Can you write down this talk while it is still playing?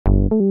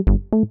And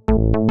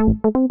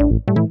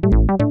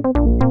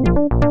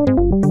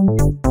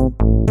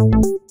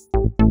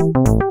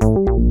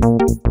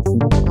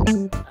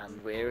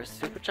we're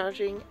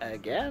supercharging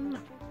again,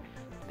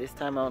 this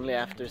time only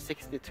after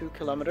 62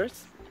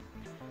 kilometers.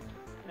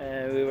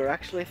 We were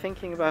actually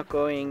thinking about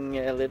going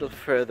a little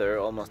further,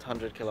 almost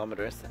 100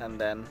 kilometers, and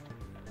then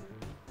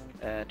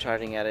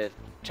charging at a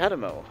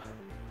CHAdeMO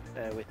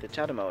with the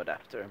CHAdeMO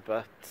adapter,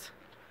 but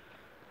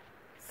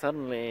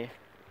suddenly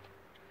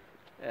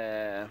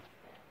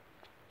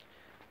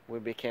we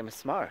became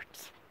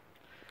smart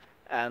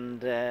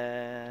and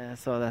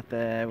saw that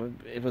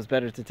it was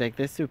better to take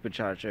this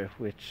supercharger,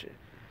 which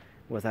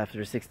was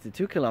after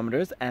 62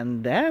 kilometers,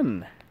 and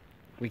then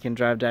we can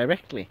drive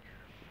directly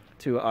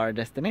to our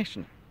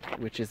destination,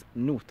 which is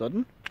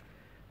Notodden,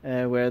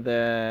 where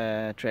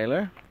the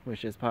trailer,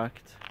 which is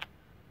parked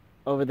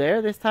over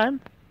there this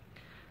time,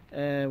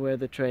 where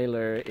the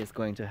trailer is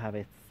going to have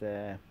its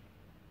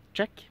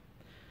check,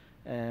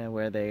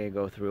 where they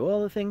go through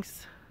all the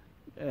things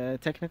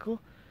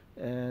technical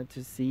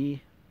to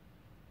see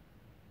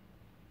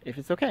if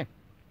it's okay.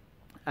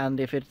 And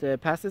if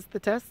it passes the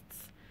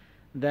tests,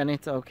 then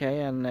it's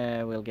okay, and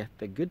we'll get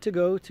the good to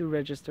go to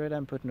register it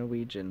and put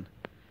Norwegian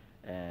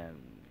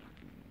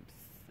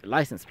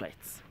license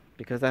plates.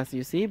 Because as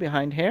you see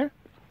behind here,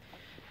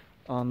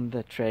 on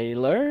the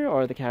trailer,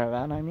 or the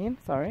caravan I mean,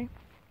 sorry.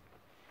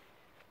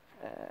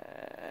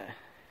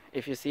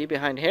 If you see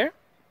behind here,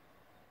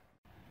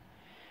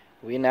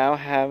 we now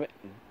have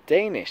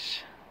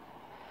Danish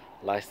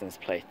license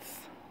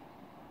plates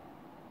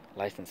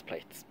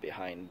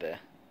behind the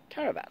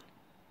caravan.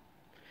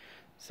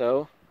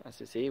 So, as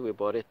you see, we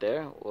bought it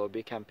there,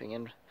 Åby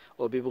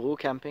Bro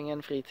Camping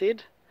and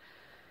Fritid,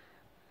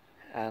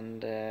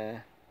 and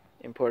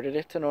imported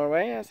it to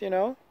Norway, as you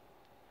know.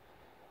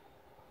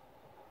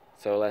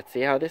 So let's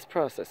see how this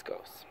process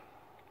goes.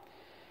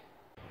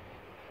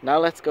 Now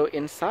let's go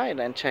inside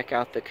and check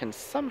out the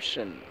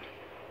consumption.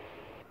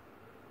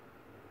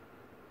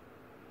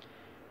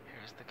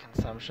 Here's the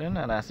consumption,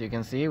 and as you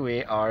can see,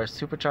 we are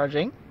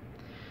supercharging.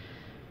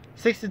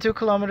 62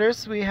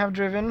 kilometers we have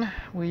driven.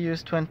 We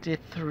used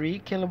 23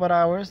 kilowatt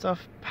hours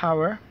of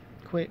power,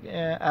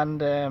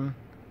 and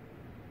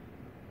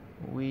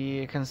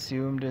we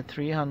consumed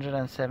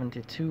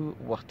 372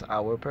 watt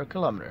hour per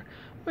kilometer,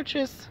 which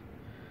is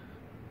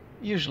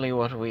usually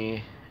what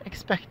we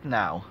expect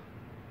now.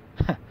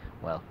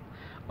 Well,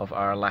 of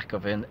our lack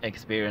of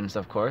experience,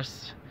 of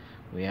course.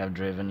 We have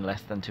driven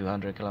less than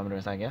 200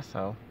 kilometers, I guess,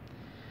 so.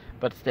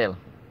 But still,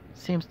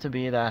 seems to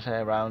be that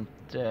around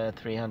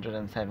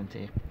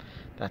 370,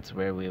 that's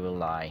where we will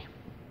lie.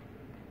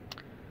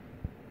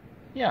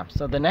 Yeah,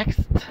 so the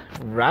next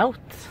route,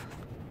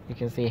 you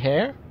can see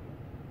here.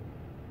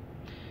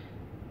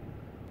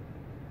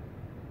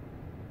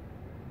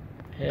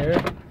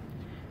 Here,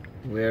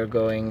 we're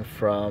going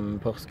from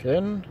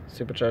Porsgrunn,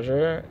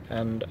 supercharger,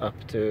 and up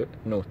to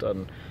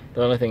Notodden.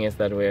 The only thing is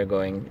that we're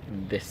going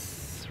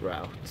this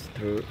route,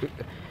 through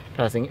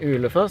passing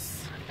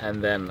Ulefoss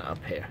and then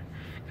up here,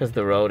 because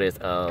the road is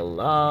a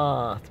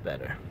lot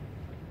better.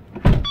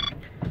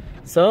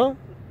 So,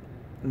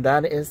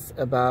 that is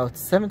about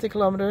 70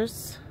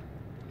 kilometers,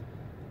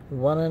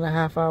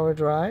 1.5 hour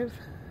drive,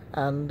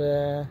 and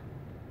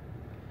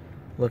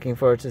looking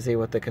forward to see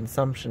what the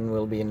consumption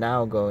will be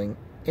now going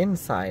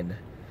inside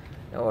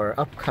or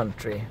up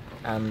country,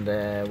 and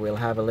we'll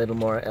have a little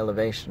more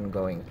elevation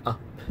going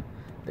up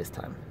this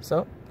time.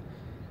 So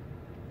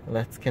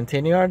let's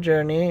continue our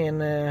journey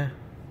in a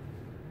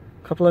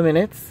couple of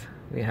minutes.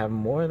 We have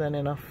more than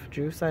enough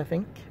juice, I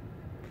think.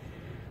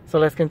 So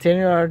let's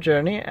continue our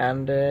journey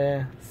and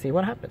see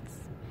what happens.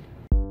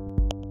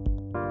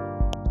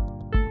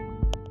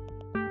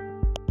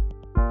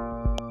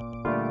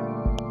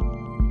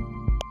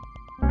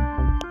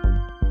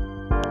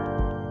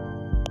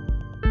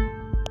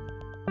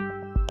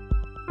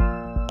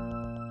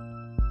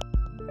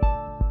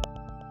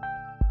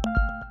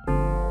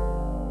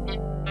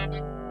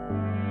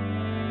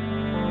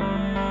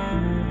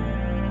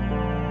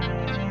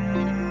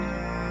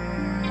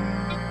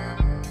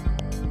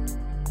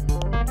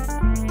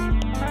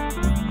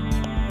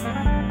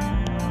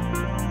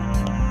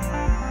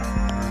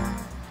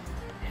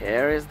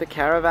 Here is the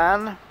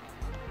caravan,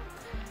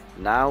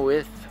 now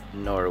with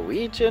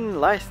Norwegian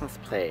license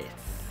plates.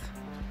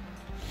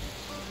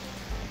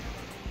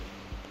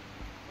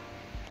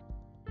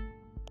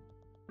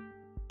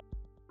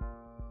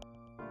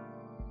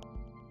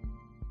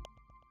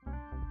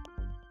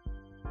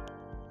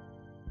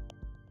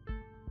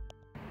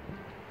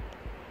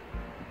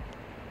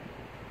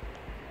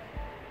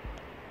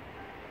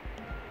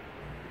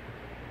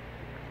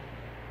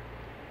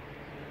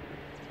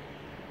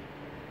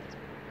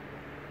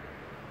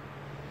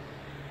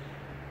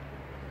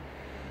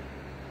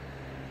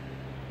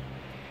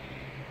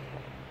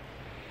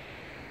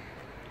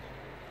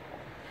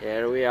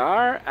 Here we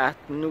are at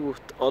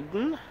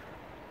Notodden.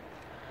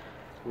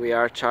 We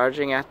are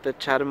charging at the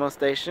CHAdeMO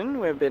station.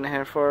 We've been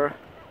here for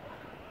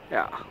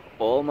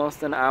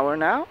almost an hour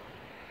now.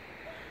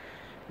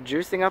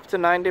 juicing up to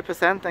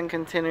 90% and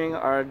continuing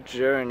our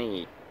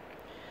journey.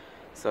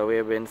 So we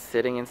have been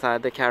sitting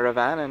inside the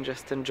caravan and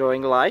just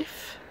enjoying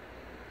life,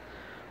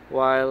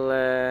 while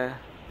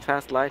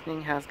Fast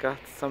Lightning has got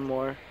some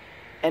more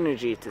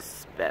energy to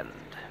spend.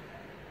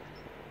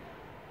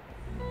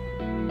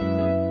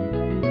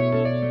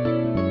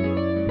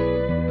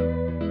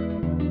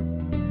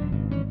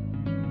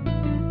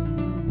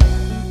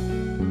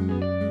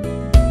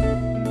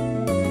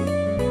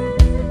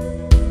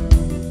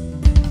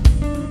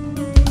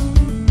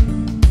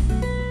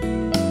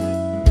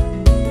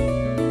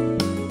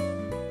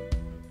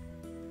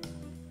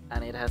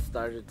 And it has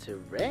started to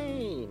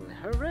rain!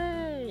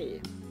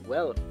 Hooray!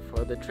 Well,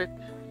 for the trip,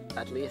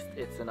 at least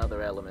it's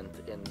another element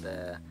in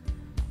the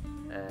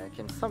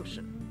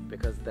consumption,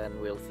 because then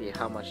we'll see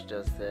how much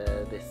does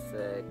this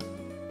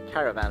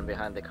caravan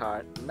behind the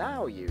car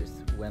now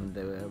use when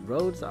the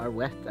roads are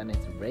wet and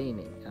it's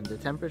raining. And the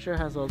temperature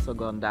has also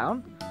gone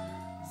down,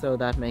 so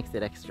that makes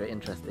it extra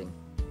interesting.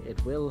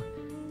 It will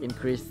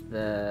increase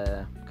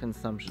the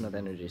consumption of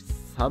energy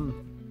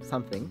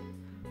something,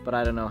 but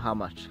I don't know how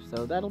much,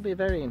 so that'll be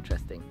very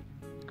interesting.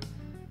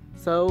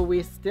 So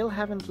we still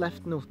haven't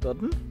left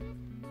Notodden.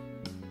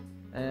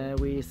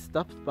 We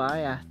stopped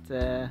by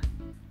at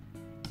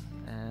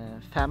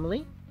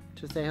family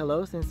to say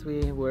hello since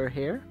we were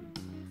here,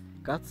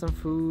 got some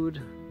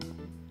food,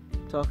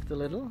 talked a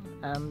little,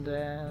 and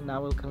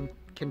now we'll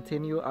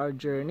continue our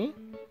journey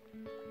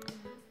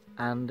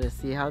and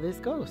see how this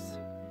goes.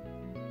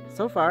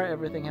 So far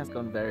everything has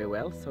gone very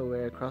well, so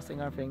we're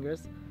crossing our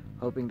fingers,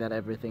 hoping that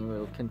everything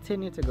will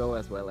continue to go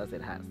as well as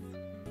it has.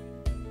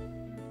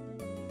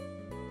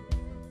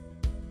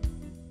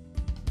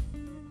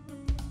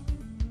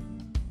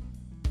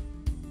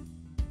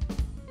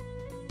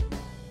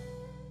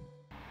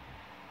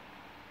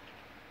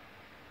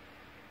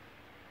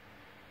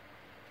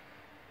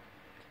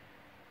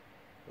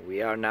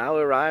 We are now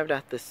arrived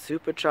at the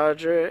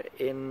supercharger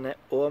in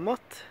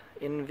Åmot,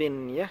 in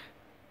Vinje,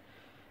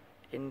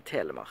 in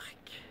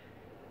Telemark.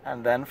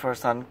 And then for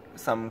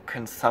some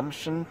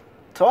consumption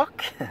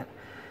talk,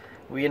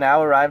 we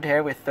now arrived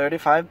here with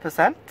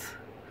 35%.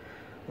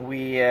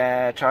 We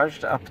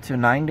charged up to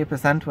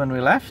 90% when we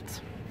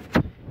left.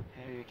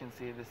 Here you can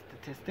see the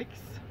statistics.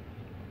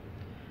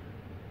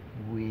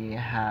 We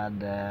have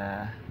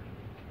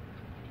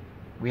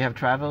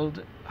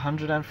traveled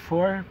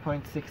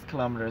 104.6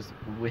 kilometers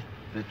with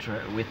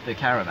the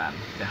caravan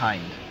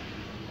behind.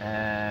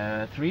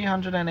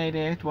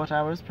 388 watt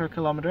hours per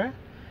kilometer.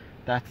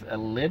 That's a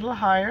little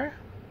higher,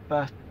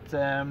 but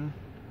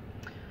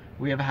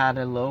we have had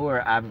a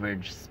lower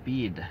average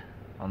speed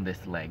on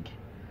this leg,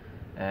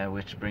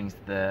 which brings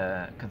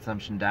the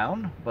consumption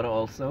down. But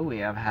also we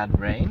have had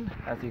rain,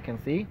 as you can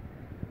see.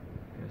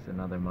 There's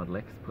another Model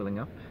X pulling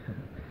up.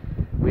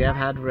 We have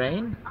had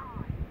rain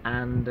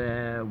and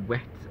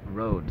wet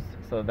roads,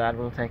 so that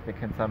will take the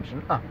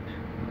consumption up.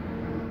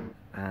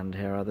 And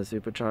here are the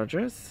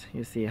superchargers.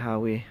 You see how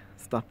we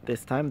stopped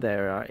this time.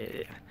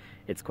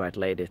 It's quite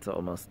late, it's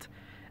almost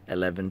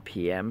 11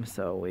 p.m,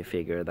 so we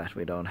figure that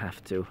we don't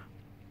have to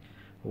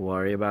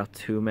worry about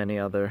too many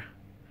other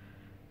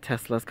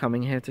Teslas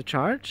coming here to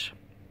charge.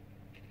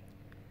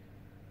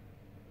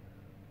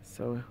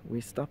 So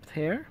we stopped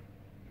here.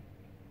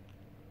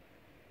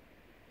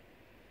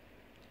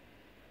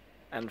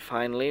 And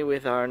finally,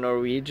 with our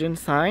Norwegian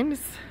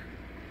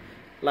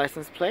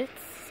license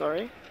plates,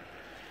 sorry,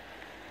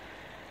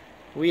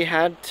 we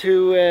had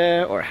to,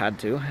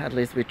 at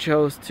least we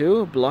chose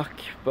to, block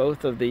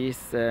both of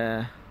these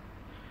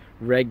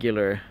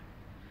regular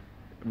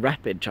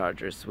rapid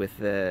chargers with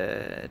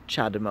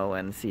CHAdeMO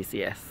and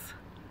CCS.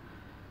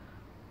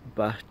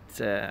 But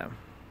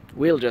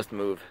we'll just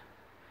move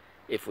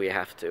if we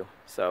have to.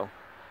 So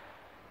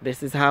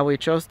this is how we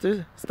chose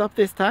to stop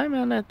this time,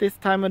 and at this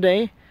time of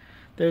day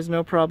there's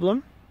no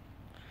problem,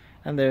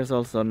 and there's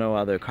also no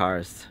other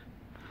cars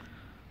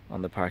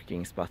on the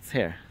parking spots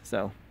here,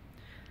 so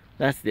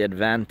that's the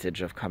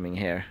advantage of coming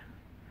here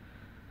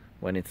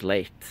when it's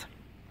late.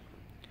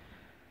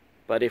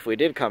 But if we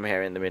did come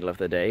here in the middle of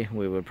the day,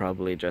 we would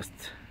probably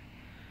just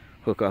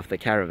hook off the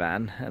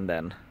caravan and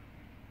then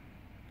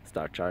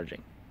start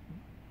charging.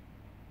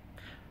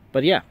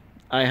 But yeah,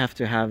 I have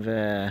to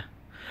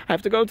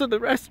go to the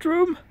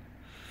restroom.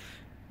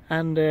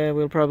 And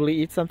we'll probably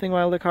eat something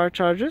while the car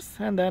charges,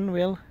 and then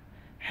we'll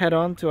head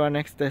on to our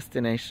next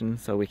destination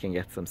so we can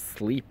get some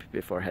sleep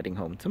before heading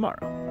home tomorrow.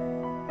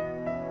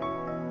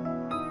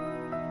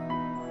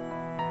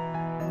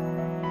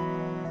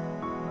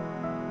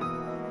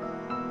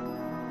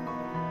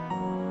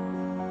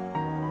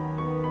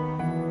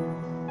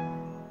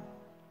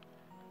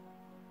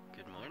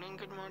 Good morning,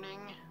 good morning.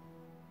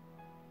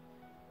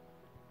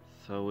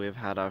 So we've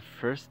had our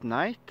first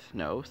night,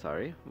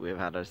 we've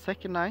had our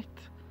second night.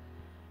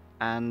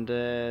 And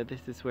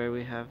this is where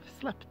we have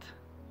slept.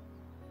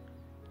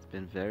 It's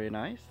been very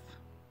nice.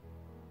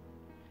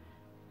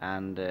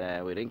 And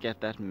we didn't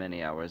get that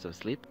many hours of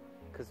sleep,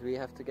 because we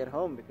have to get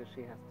home because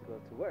she has to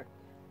go to work.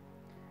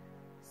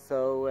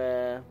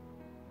 So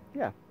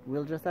yeah,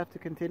 we'll just have to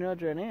continue our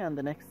journey, and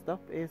the next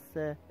stop is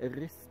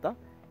Rysta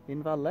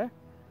in Valle,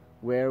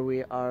 where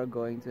we are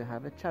going to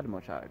have a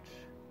CHAdeMO charge.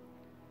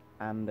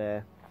 And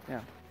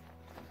yeah,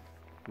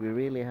 we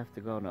really have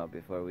to go now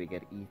before we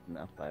get eaten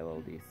up by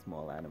all these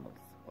small animals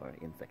or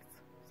insects.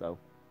 So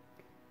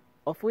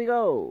off we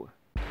go!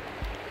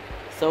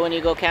 So when you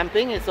go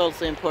camping, it's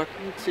also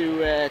important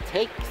to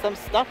take some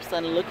stops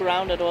and look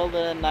around at all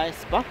the nice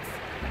spots.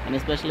 And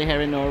especially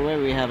here in Norway,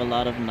 we have a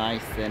lot of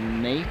nice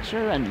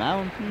nature and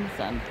mountains,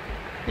 and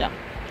yeah.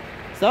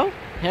 So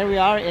here we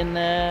are in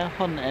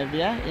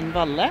Håndevje in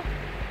Valle,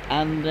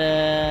 and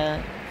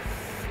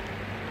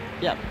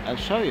yeah, I'll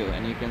show you,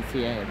 and you can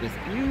see this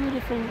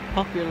beautiful,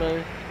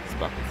 popular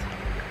spot.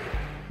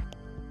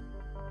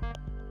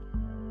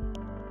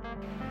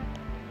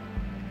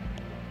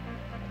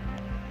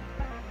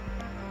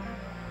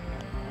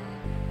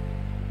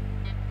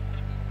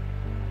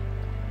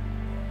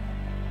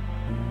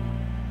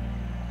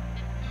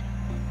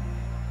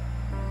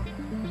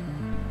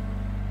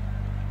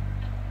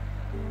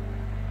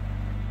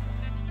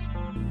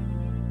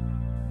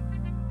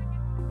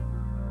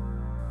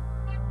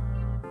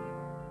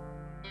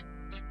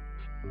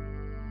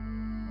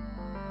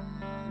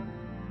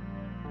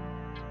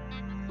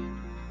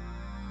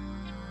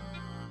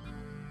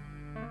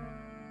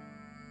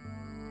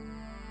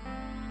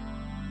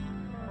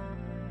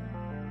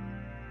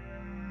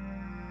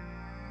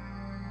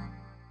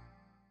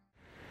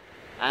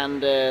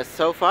 And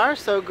so far,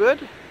 so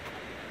good.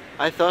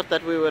 I thought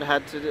that we would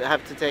have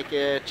to take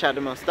a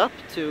CHAdeMO stop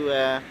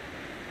to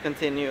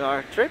continue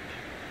our trip,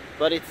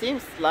 but it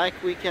seems like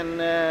we can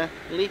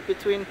leap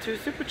between two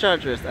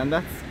superchargers, and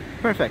that's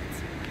perfect.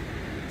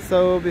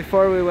 So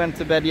before we went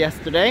to bed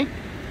yesterday,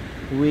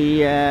 we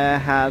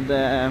had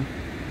a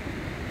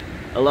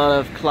lot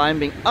of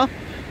climbing up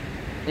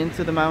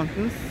into the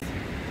mountains.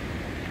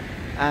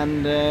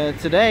 And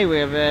today we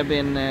have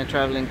been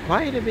traveling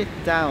quite a bit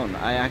down.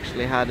 I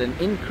actually had an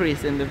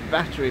increase in the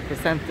battery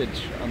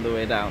percentage on the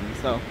way down,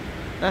 so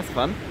that's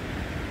fun.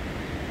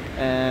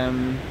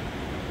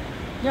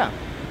 Yeah,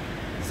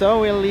 so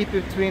we'll leap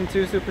between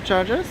two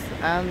superchargers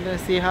and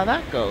see how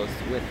that goes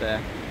with the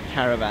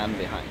caravan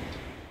behind.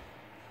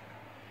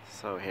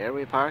 So here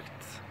we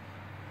parked.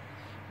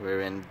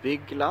 We're in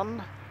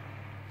Bygland,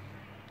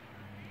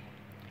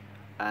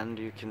 and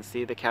you can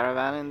see the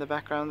caravan in the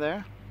background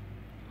there.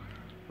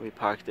 We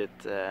parked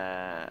it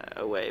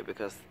away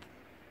because,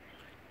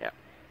 yeah,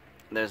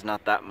 there's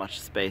not that much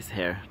space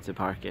here to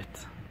park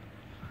it.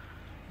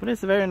 But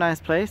it's a very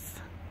nice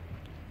place,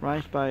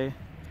 right by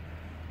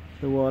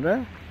the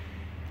water.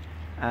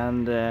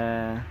 And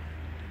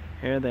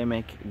here they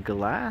make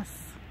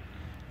glass.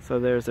 So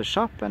there's a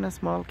shop and a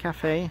small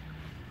cafe.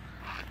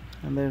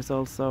 And there's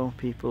also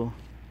people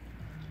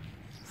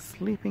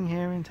sleeping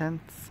here in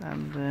tents.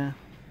 And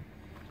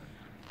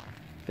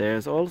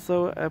there's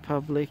also a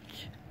public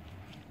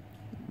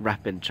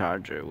rapid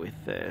charger with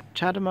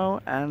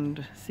CHAdeMO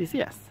and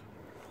CCS.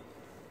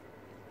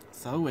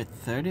 So with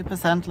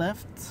 30%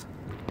 left,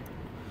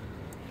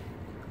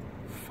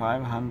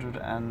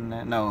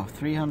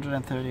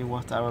 330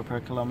 watt-hour per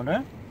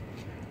kilometer,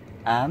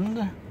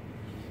 and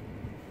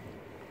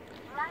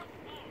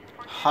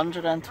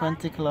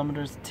 120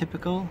 kilometers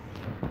typical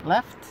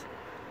left,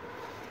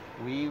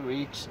 we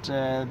reached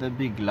the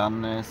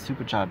Bygland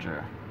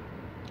supercharger.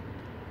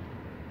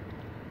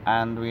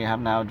 And we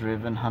have now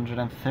driven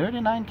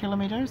 139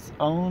 kilometers,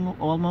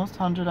 almost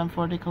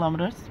 140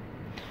 kilometers.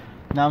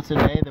 Now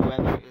today the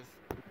weather is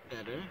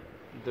better.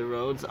 The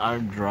roads are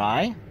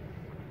dry.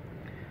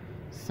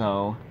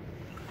 So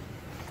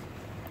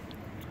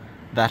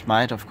that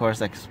might of course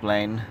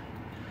explain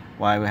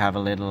why we have a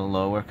little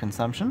lower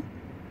consumption.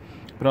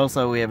 But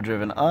also we have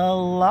driven a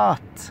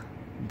lot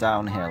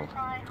downhill.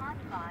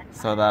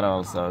 So that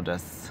also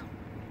does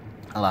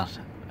a lot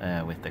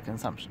with the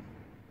consumption.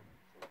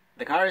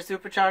 The car is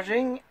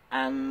supercharging,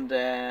 and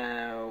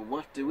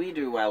what do we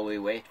do while we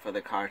wait for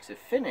the car to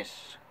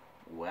finish?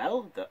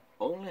 Well, the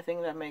only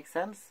thing that makes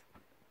sense: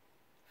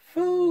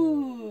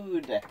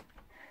 food!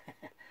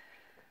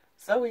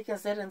 So we can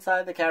sit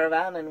inside the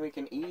caravan and we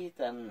can eat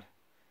and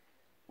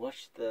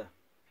watch the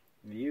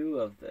view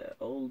of the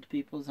old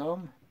people's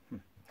home.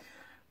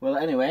 Well,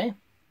 anyway,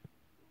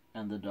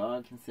 and the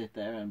dog can sit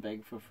there and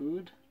beg for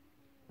food.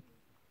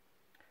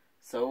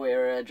 So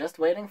we're just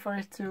waiting for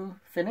it to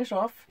finish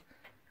off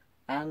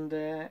and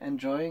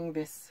enjoying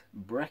this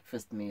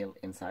breakfast meal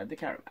inside the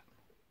caravan.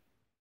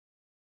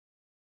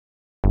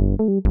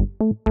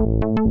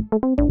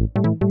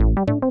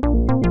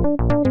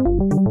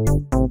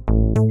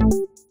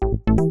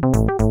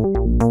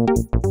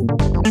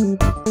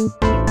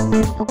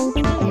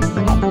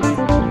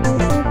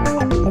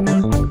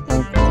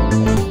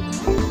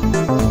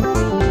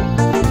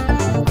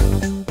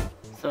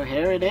 So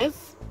here it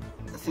is,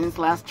 since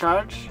last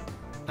charge,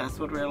 that's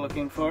what we're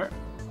looking for.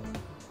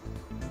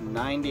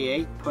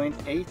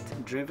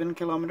 98.8 driven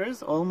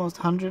kilometers, almost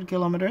 100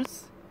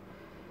 kilometers.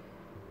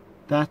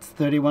 That's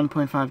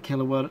 31.5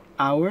 kilowatt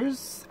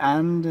hours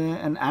and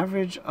an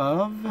average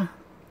of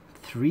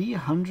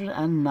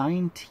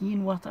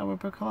 319 watt-hour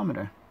per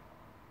kilometer.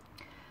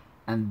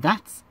 And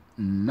that's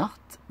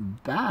not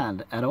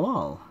bad at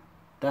all.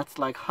 That's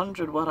like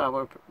 100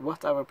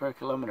 watt-hour per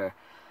kilometer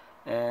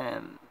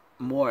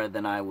more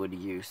than I would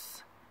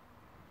use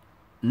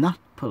not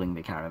pulling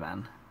the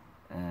caravan.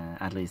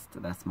 At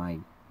least that's my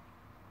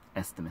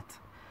estimate.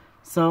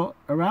 So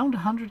around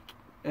 100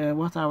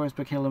 watt-hours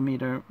per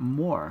kilometer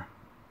more.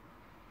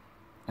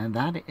 And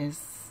that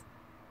is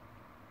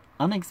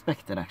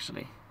unexpected,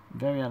 actually.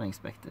 Very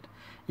unexpected.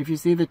 If you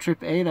see the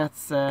trip A,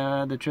 that's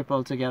the trip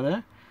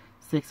altogether.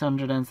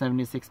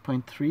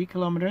 676.3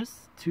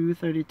 kilometers,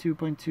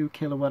 232.2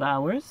 kilowatt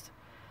hours.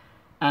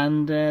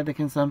 And the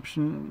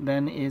consumption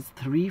then is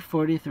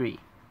 343.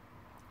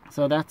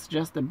 So that's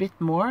just a bit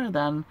more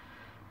than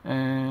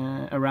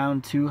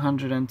around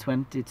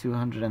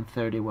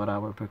 220-230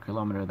 watt-hour per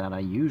kilometer that I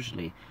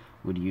usually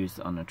would use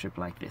on a trip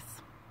like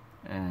this.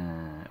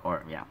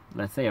 Or yeah,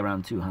 let's say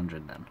around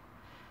 200 then,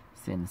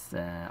 since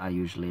I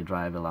usually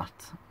drive a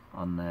lot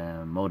on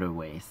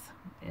motorways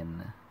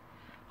in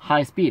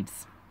high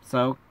speeds.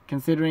 So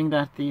considering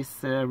that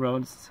these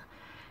roads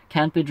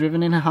can't be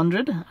driven in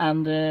 100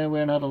 and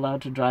we're not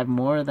allowed to drive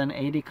more than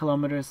 80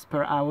 kilometers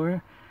per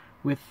hour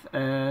with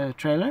a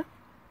trailer,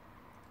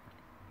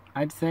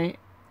 I'd say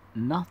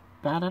not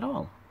bad at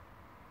all.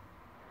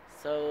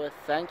 So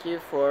thank you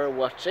for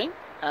watching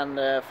and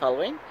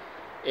following.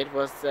 It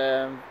was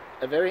a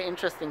very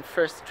interesting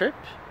first trip,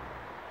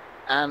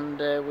 and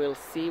we'll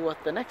see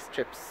what the next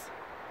trips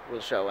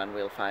will show, and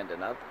we'll find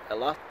a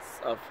lot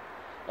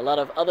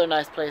of other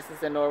nice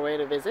places in Norway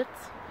to visit.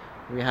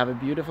 We have a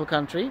beautiful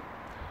country,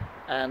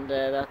 and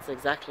that's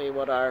exactly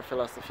what our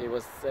philosophy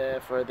was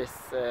for this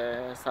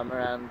summer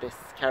and this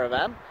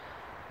caravan.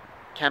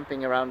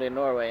 Camping around in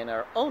Norway, in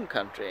our own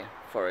country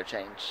for a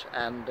change,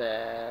 and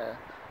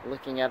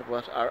looking at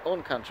what our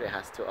own country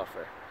has to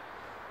offer.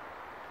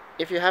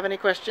 If you have any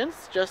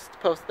questions, just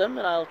post them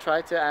and I'll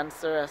try to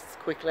answer as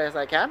quickly as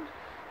I can.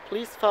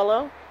 Please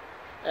follow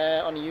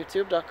on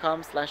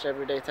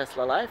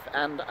youtube.com/everydayteslalife,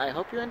 and I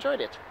hope you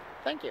enjoyed it.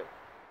 Thank you.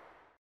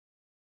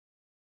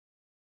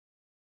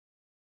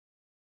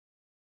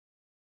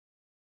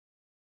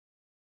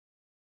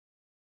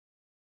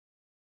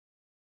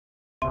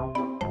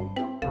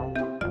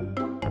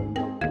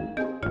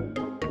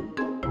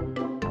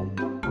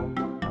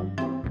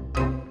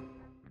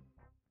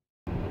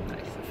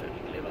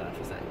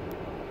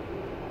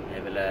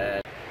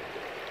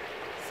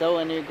 So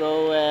when you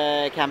go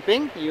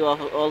camping, you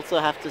also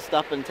have to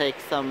stop and take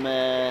some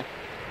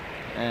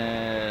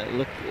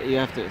look. You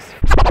have to.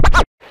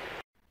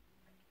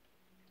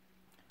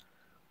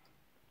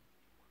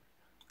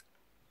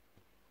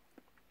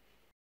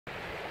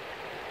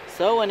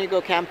 So when you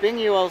go camping,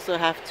 you also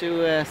have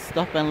to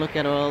stop and look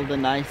at all the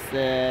nice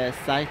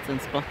sights and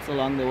spots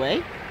along the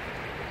way.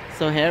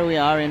 So here we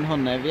are in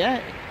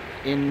Honnevje,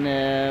 in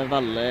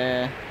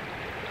Valle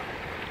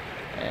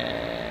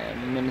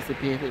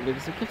municipality.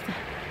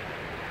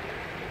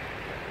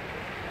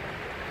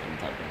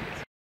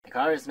 The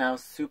car is now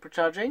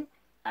supercharging,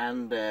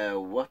 and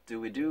what do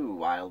we do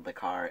while the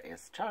car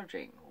is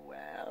charging?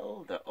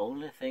 Well, the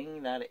only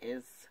thing that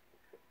is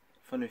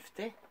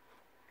fornuftig.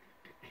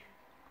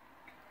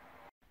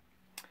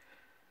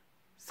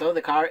 So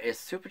the car is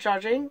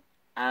supercharging,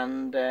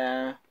 and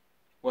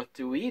what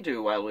do we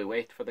do while we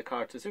wait for the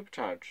car to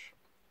supercharge?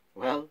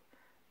 Well,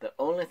 the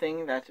only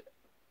thing that